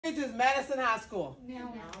speech is Madison High School.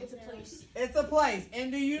 Noun. It's a place. It's a place.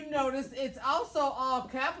 And do you notice it's also all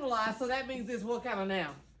capitalized, so that means it's what kind of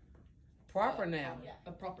noun? Proper noun. Yeah.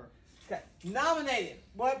 A proper. Okay. Nominated.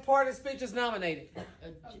 What part of speech is nominated?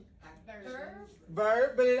 Verb.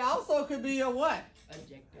 Verb, but it also could be a what?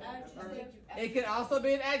 Adjective. Adjective. It could also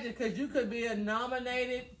be an adjective because you could be a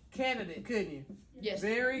nominated candidate, couldn't you? Yes.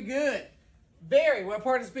 Very good. Very. What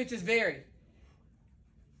part of speech is very?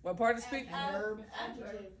 What part of speech? Verb.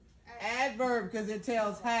 Adjective. Adverb, because it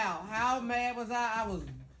tells how. How mad was I? I was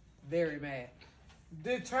very mad.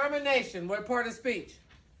 Determination. What part of speech?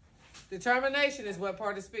 Determination is what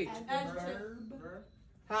part of speech? Adjective. Verb.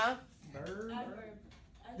 Huh? Verb.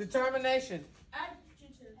 Adverb. Determination.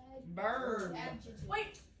 Adjective. Verb. Adjective.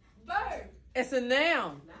 Wait. Verb. It's a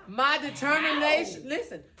noun. My determination,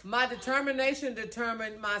 listen, my determination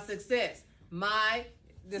determined my success. My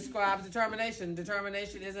describes determination.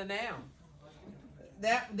 Determination is a noun.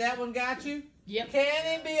 That one got you? Yep.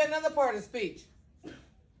 Can it be another part of speech?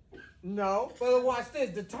 No. Well, watch this.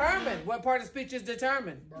 Determined. What part of speech is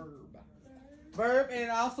determined? Verb. Verb, and it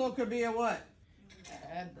also could be a what?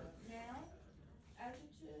 Adverb. Noun.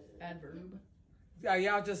 Adjective. Adverb. Are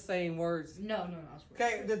y'all just saying words? No, I swear.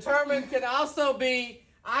 Okay, determined could also be,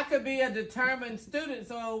 I could be a determined student,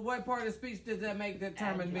 so what part of speech does that make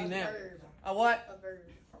determined be now? A what? A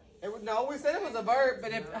verb. No, we said it was a verb,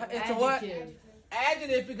 but if it's a what? Adjective.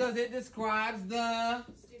 Adjective, because it describes the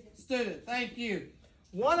student. Thank you.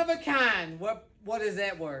 One of a kind. What is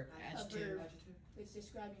that word? Adjective. It's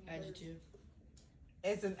describing a verb. Adjective.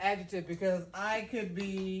 It's an adjective because I could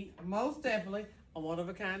be most definitely a one of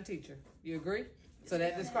a kind teacher. You agree? So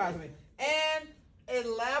that describes me. And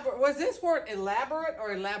elaborate. Was this word elaborate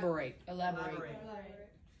or elaborate? Elaborate.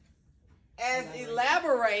 As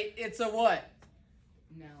elaborate, it's a what?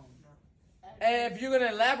 Noun. And if you're going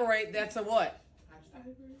to elaborate, that's a what?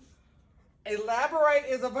 Elaborate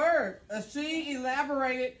is a verb. She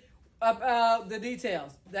elaborated the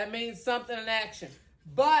details. That means something in action.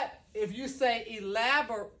 But if you say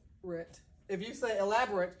elaborate,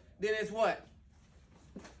 then it's what?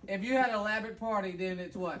 If you had an elaborate party, then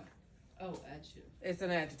it's what? Oh, adjective. It's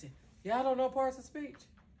an adjective. Y'all don't know parts of speech.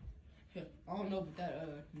 I don't know, but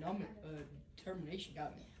that termination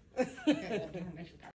got me.